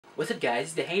What's up guys,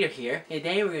 it's the Hater here, and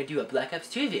today we're gonna do a Black Ops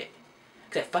 2 vid.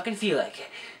 Cause I fucking feel like it.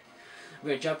 We're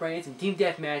gonna jump right into some Team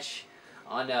Deathmatch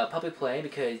on public play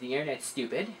because the internet's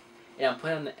stupid. And I'm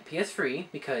playing on the PS3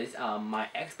 because my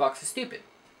Xbox is stupid.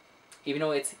 Even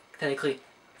though it's technically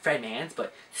Fred Mann's,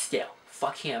 but still,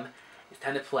 fuck him. It's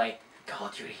time to play Call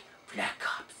of Duty Black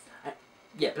Ops.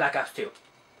 Yeah, Black Ops 2.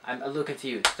 I'm a little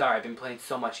confused. Sorry, I've been playing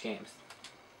so much games.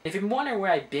 If you're wondering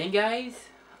where I've been, guys,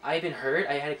 I've been hurt.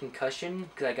 I had a concussion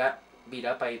because I got beat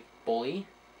up by a bully.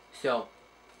 So,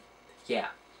 yeah.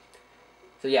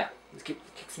 Let's kick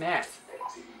some ass.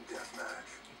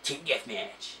 Team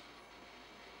Deathmatch.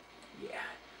 Yeah.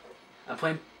 I'm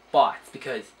playing bots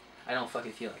because I don't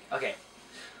fucking feel like it. Okay.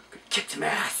 Kick some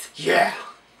ass. Yeah.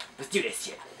 Let's do this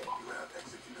shit.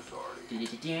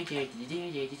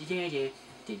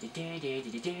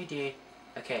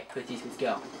 Okay, put these, let's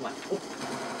go. Come on. Oh.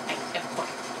 Hey, fuck.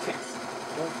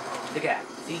 Oh, look at that.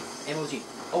 See? MOG.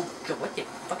 Oh, God, what the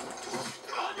fuck?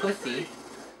 Pussy.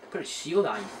 Put a shield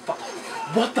on you. Fuck.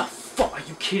 What the fuck? Are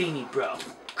you kidding me, bro?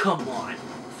 Come on.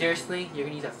 Seriously? You're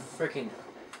gonna use a freaking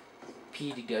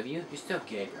PDW? You're still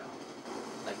gay, bro.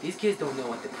 Like, these kids don't know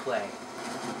what to play.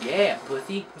 Yeah,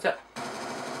 pussy. What's up?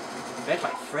 That's my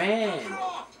friend.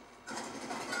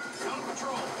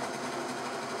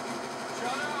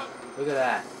 Look at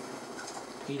that.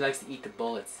 He likes to eat the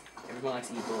bullets. Everyone likes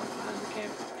to eat bullets behind the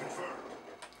camera.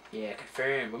 Yeah,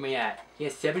 confirmed. Where am I at? Yeah,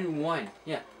 7-1.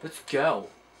 Yeah, let's go.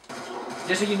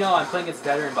 Just so you know, I'm playing against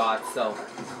veteran bots, so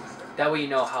that way you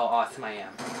know how awesome I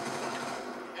am.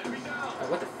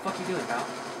 What the fuck are you doing, pal?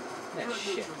 That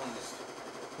shit.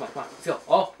 Come on, let's go.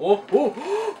 Oh!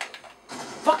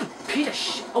 Fucking piece of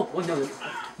shit. Oh, no.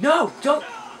 No, don't.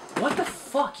 What the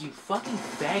fuck, you fucking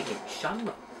faggot. Shot me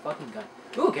with a fucking gun.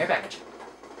 Ooh, care package.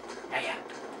 Yeah.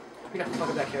 We got the fuck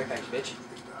up that care package, bitch.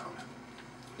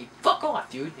 Hey, fuck off,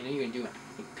 dude. I know you're gonna do it.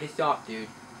 Hey, pissed off, dude.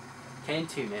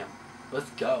 10-2, man. Let's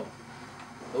go.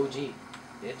 OG,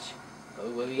 bitch. Oh,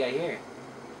 what do we got here?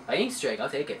 Lightning strike, I'll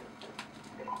take it.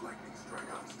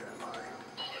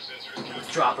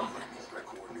 Let's drop him.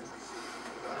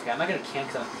 Okay, I'm not gonna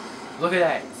camp some. Look at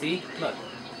that. See? Look.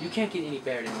 You can't get any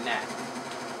better than that.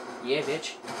 Yeah,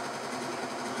 bitch.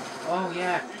 Oh,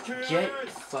 yeah. Get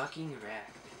fucking wrecked.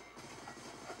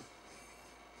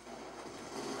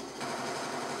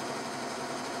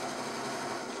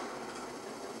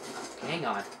 Okay, hang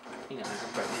on.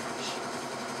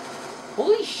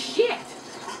 Holy shit!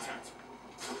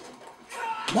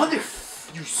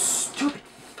 You stupid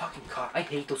fucking car. I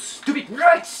hate those stupid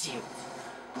riot shields.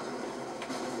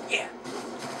 Yeah.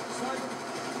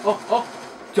 Oh.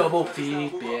 Double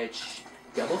feed, bitch.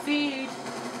 Double feed.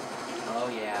 Oh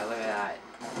yeah, look at that.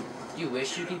 You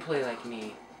wish you can play like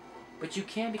me. But you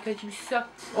can't because you suck.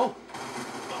 Oh.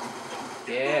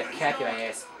 Yeah, cap your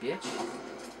ass, bitch.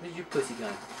 Where's your pussy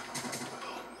gun?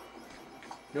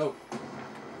 No.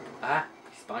 Ah,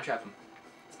 spawn trap him.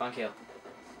 Spawn kill.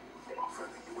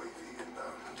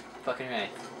 Fucking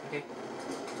right. Okay.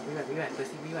 Where you at,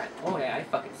 pussy? Where you at? Oh yeah, I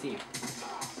fucking see you.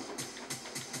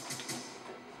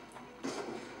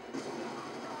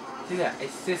 See that?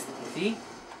 It's just, see?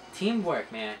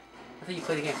 Teamwork, man. That's how you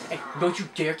play the game. Hey, don't you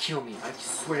dare kill me. I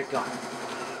swear to God.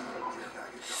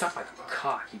 Suck my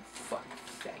cock, you fucking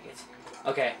faggot.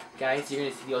 Okay, guys, you're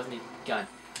gonna see the ultimate gun.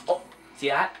 Oh, see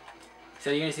that? So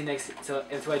you're gonna see next, so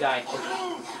until I die.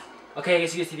 Okay, I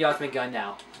guess you can see the ultimate gun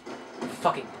now.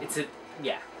 Fucking, it's the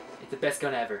best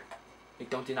gun ever. Like,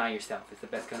 don't deny yourself, it's the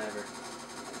best gun ever.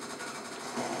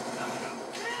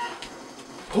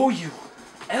 Oh, you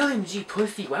LMG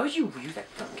pussy, why would you use that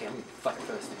gun? Okay, I'm gonna fucking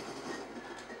throw this thing.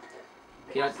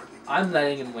 Okay, I'm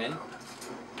letting him win.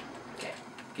 Okay,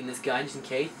 getting this gun just in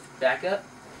case. Backup.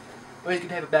 Always good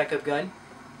to have a backup gun.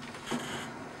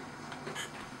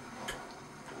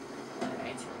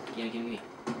 Alright, give me.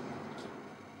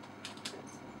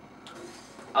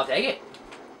 I'll take it.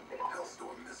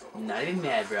 Not even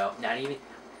mad, bro. Not even.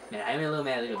 Man, I'm a little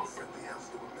mad a little bit.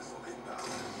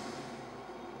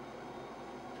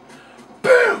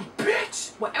 Boom,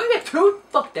 bitch! What? I got 2?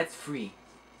 Fuck, that's free.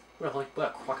 What a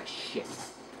crock of shit.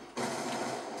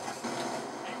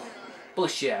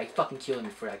 Bullshit, I fucking killed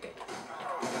him for that guy.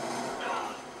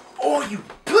 Oh, you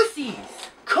pussies!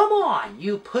 Come on,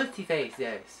 you pussy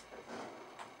faces!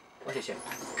 What's this shit?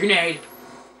 Grenade!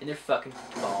 In their fucking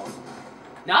balls.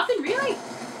 Nothing, really?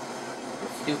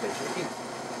 That's stupid.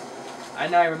 I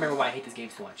now remember why I hate this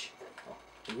game so much. Oh,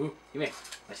 come here.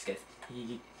 Watch this, guys. Come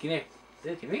here. Come here.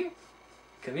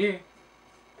 Come here.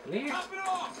 Come here. Oh,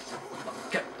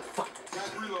 God, fuck.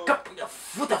 God,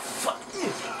 what the fuck?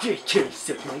 Jerry,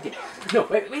 suck my dick. No,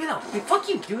 wait, no. Wait, fuck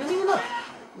you, dude. Leave me alone.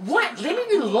 What? Let me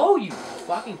below you,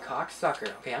 fucking cocksucker.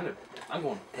 Okay, I'm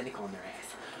going tentacle in their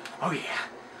ass. Oh yeah.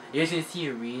 You're just gonna see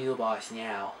a real boss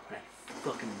now when I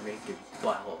fucking rape their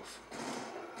buttholes.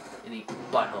 In the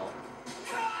butthole.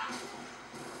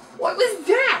 What was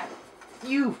that?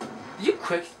 You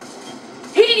quick.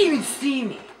 He didn't even see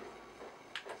me.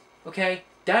 Okay?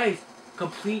 That is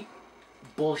complete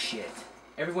bullshit.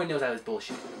 Everyone knows that was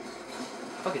bullshit. I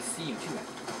fucking see you too, man.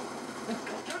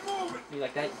 You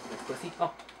like that? You pussy?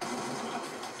 Oh.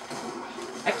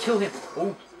 I killed him.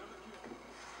 Oh.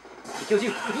 He killed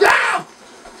you. No!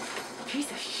 Piece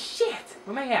of shit.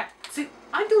 Where am I at? See,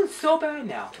 I'm doing so bad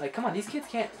now. Like, come on, these kids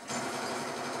can't.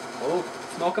 Oh,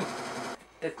 smoke them.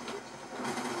 Where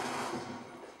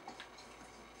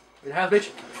the hell,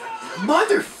 bitch?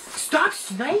 Mother, stop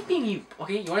sniping you.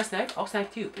 Okay, you wanna snipe? I'll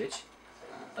snipe too, bitch.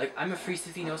 Like, I'm a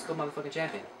 360 no scope motherfucking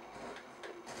champion.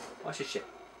 Watch this shit.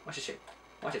 Watch this shit.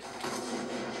 Watch it.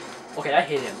 Okay, I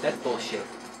hit him. That's bullshit.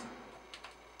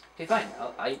 Okay, fine.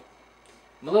 I'm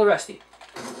a little rusty.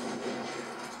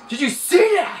 Did you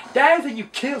see that? That is when you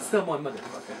kill someone,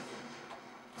 motherfucker.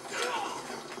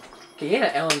 Okay, he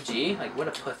had an LMG. Like, what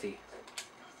a pussy.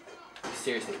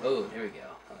 Seriously. Oh, there we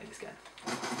go. I like this guy.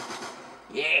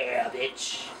 Yeah,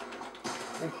 bitch.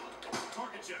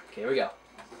 Okay, here we go.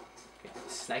 Okay,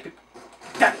 snipe it.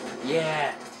 Got it.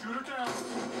 Yeah. Shoot her down.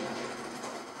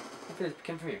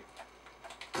 Come from here.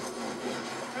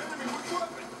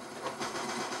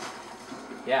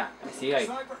 Yeah, I see.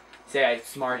 I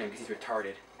smart him because he's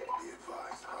retarded.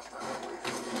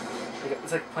 Like,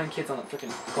 it's like playing kids on the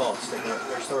freaking coast. Like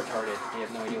they're so retarded. They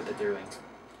have no idea what they're doing.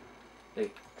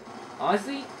 Like,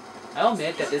 honestly, I'll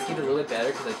admit that this game is a little bit better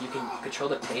because like you can control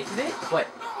the pace of it. But,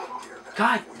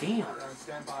 god damn.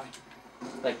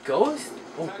 Like Ghost?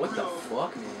 Oh, what the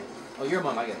fuck, man? Oh, you're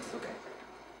among my guys. Okay.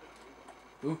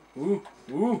 Ooh, ooh,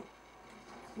 ooh,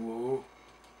 ooh.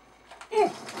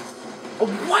 Oh,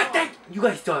 what? That you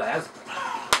guys saw that?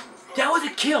 That was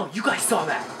a kill. You guys saw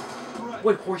that.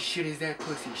 What horse shit is that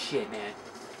pussy shit, man?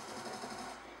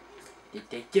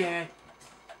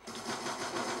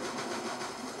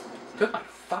 Took my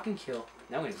fucking kill.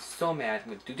 Now I'm gonna be so mad.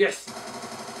 I'm gonna do this.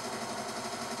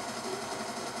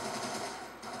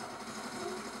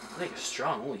 I think it's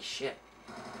strong. Holy shit.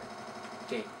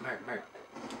 Okay, Mert.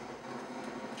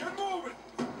 Get moving.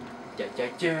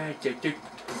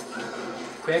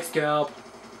 Quick scope.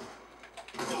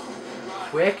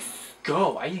 Quick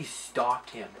scope. I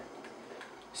stalked him.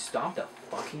 Stomped the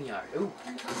fucking yard. Ooh.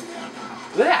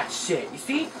 Look at that shit. You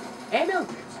see?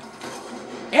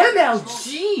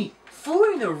 MLG!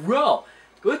 4 in a row.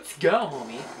 Let's go,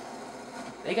 homie.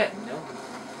 They got no.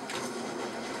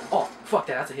 Oh, fuck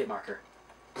that. That's a hit marker.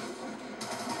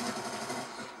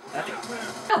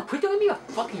 No, quit doing me a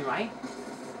fucking right.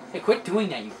 Hey, quit doing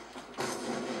that, you.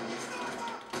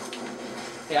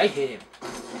 Hey, I hit him.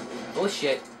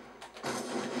 Bullshit.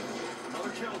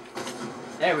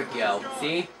 There we go.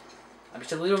 See? I'm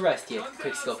just a little rusty at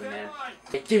quick scoping, man.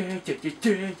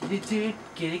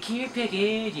 Gonna keep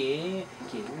picking, yeah.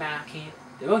 Keep knocking.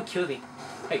 They won't kill me.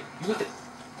 Hey, you look at.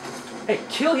 Hey,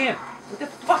 kill him! What the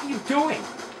fuck are you doing?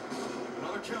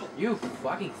 You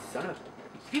fucking son of.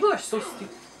 People are so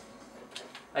stupid.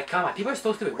 Like, come on, people are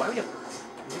so stupid. Why would you?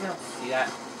 You don't see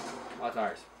that? Oh, it's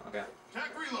ours. Okay.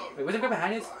 Wait, was it right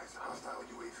behind us?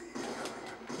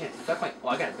 Yeah, suck my. Oh,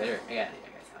 I got it better. I got it.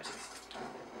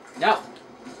 No!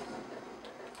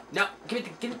 No! Give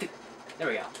it the. There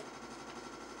we go.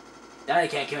 Now they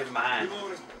can't kill me from behind.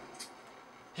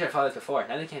 Should have followed this before.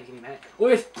 Now they can't kill me behind.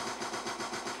 Wait!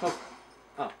 Oh.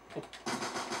 Oh. Oh.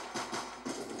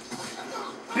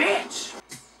 Bitch!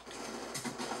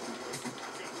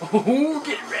 Oh,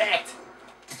 get wrecked!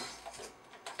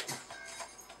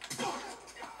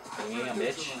 Damn,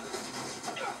 bitch.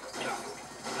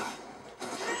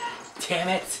 Damn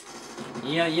it!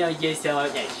 You still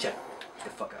out. Yeah, shut the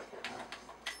fuck up.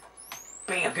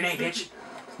 Bam, grenade, bitch!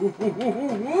 Ooh, ooh, ooh,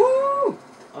 ooh, ooh.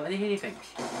 Oh, I didn't hit anything.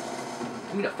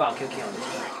 I'm gonna foul kill on this.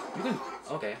 You can.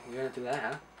 Okay, you're gonna do that,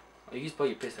 huh? Oh, you just pull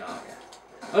your pistol out. Okay.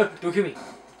 Oh, don't kill me!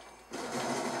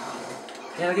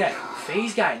 Yeah, look at that.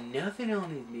 Phase got nothing on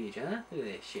his bitch, huh? Look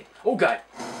at that shit. Oh, God!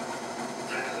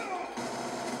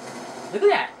 Look at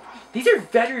that! These are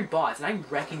veteran bots, and I'm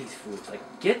wrecking these fools. Like,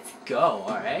 let's go,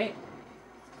 alright?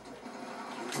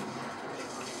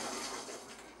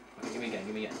 Okay, give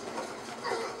me a gun.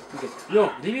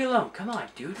 Yo, leave me alone. Come on,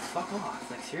 dude. Fuck off.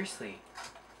 Like, seriously.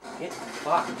 Get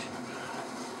fucked.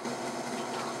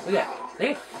 Look at that. They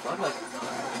get fucked like...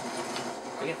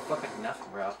 They get fucked like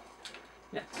nothing, bro.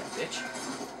 Yeah, bitch.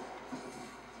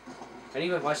 I need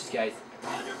to go watch these guys.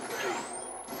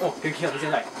 Oh, good kill. He's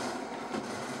in there.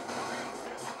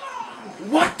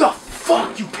 What the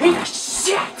fuck, you piece of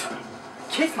shit!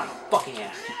 Kiss my fucking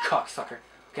ass, you cocksucker.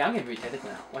 Okay, I'm gonna be technical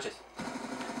now. Watch this.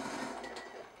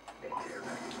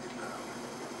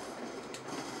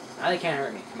 Now they can't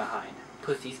hurt me from behind.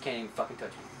 Pussies can't even fucking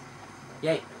touch me.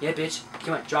 Yay, yeah, bitch.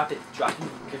 Come on, drop it. Drop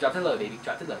it low, baby.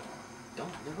 Drop it low.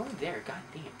 Don't, they're going there. God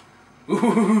damn.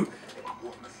 Ooh.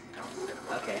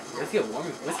 Okay, let's get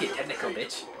warm. Let's get technical,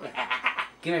 bitch.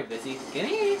 Come here, pussy. Come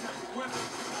here.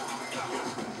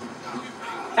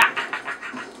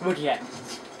 Look at that.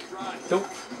 Don't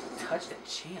touch that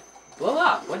champ. Blow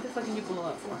up. What the fuck did you blow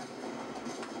up for?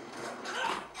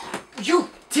 You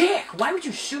dick! Why would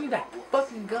you shoot me with that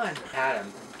fucking gun?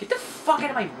 Adam, get the fuck out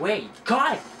of my way.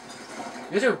 God!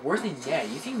 You guys are worse than Ned.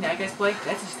 You see that guy's play?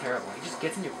 That's just terrible. He just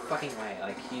gets in your fucking way.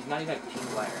 Like, he's not even a team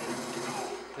player.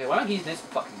 Wait, why don't he use this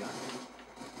fucking gun?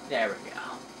 There we go.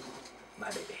 My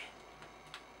baby.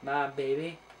 My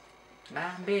baby.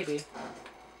 My baby.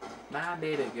 My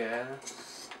baby girl.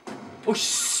 Oh,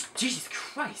 Jesus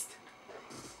Christ.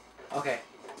 Okay.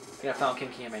 I'm gonna follow Kim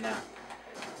Kim right now.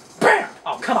 BAM!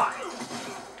 Oh, come on!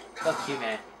 Fuck you,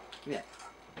 man. Give me that.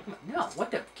 No,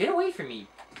 what the? Get away from me.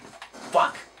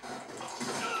 Fuck.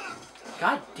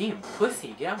 God damn,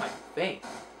 pussy. Get out of my face.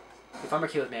 If I'm a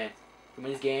kills, man. We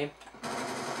win this game.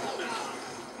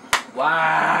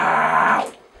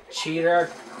 Wow!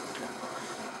 Cheater.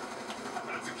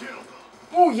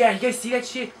 Oh, yeah, you guys see that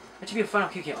shit? That should be a final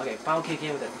kick in. Okay, final kick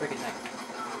in with a freaking knife.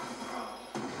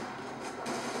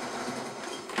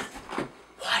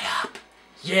 What up?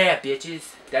 Yeah,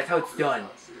 bitches. That's how it's done.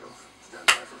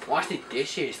 Wash the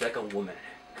dishes like a woman.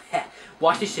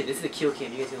 Watch this shit. This is a kill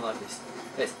cam. You guys gonna love this.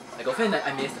 This. I go for the knife.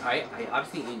 I missed. Alright. I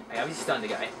obviously stunned the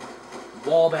guy.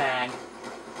 Wall bang.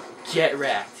 Get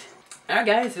wrecked. Alright,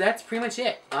 guys. So that's pretty much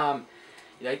it.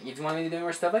 If you want me to do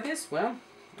more stuff like this, well,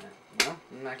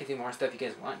 I'm not gonna do more stuff if you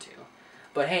guys want to.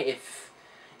 But hey, if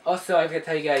also I gotta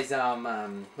tell you guys,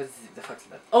 what's the fuck's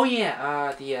that? Oh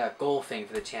yeah, the goal thing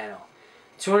for the channel.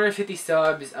 250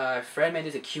 subs. Fredman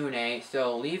does a Q&A,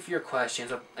 so leave your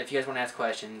questions if you guys want to ask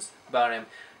questions about him.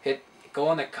 Go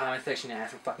in the comment section and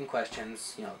ask him fucking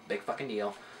questions. You know, big fucking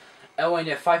deal. Oh, and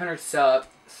 500 subs.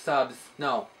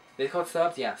 No, they call it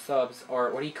subs. Yeah, subs, or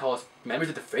what he calls members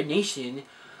of the Fred Nation.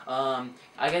 Even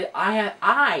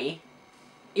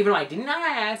though I did not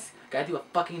ask, gotta do a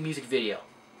fucking music video.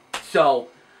 So,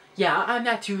 yeah, I'm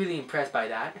not too really impressed by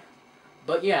that.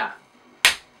 But yeah.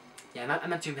 Yeah, I'm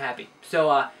not too happy. So,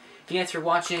 thank you guys for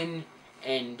watching,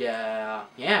 and,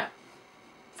 yeah.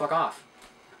 Fuck off.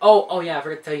 Oh, yeah, I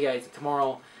forgot to tell you guys,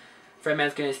 tomorrow,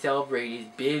 Fredman's gonna celebrate his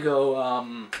big,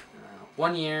 1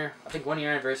 year, I think 1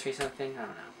 year anniversary or something, I don't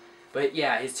know. But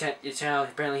yeah, his channel,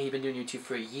 apparently he's been doing YouTube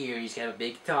for a year. He's gonna have a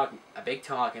big talk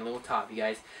and a little talk, you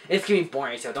guys. It's gonna be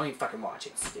boring, so don't even fucking watch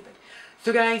it. It's stupid.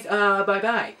 So guys,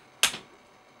 bye-bye.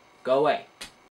 Go away.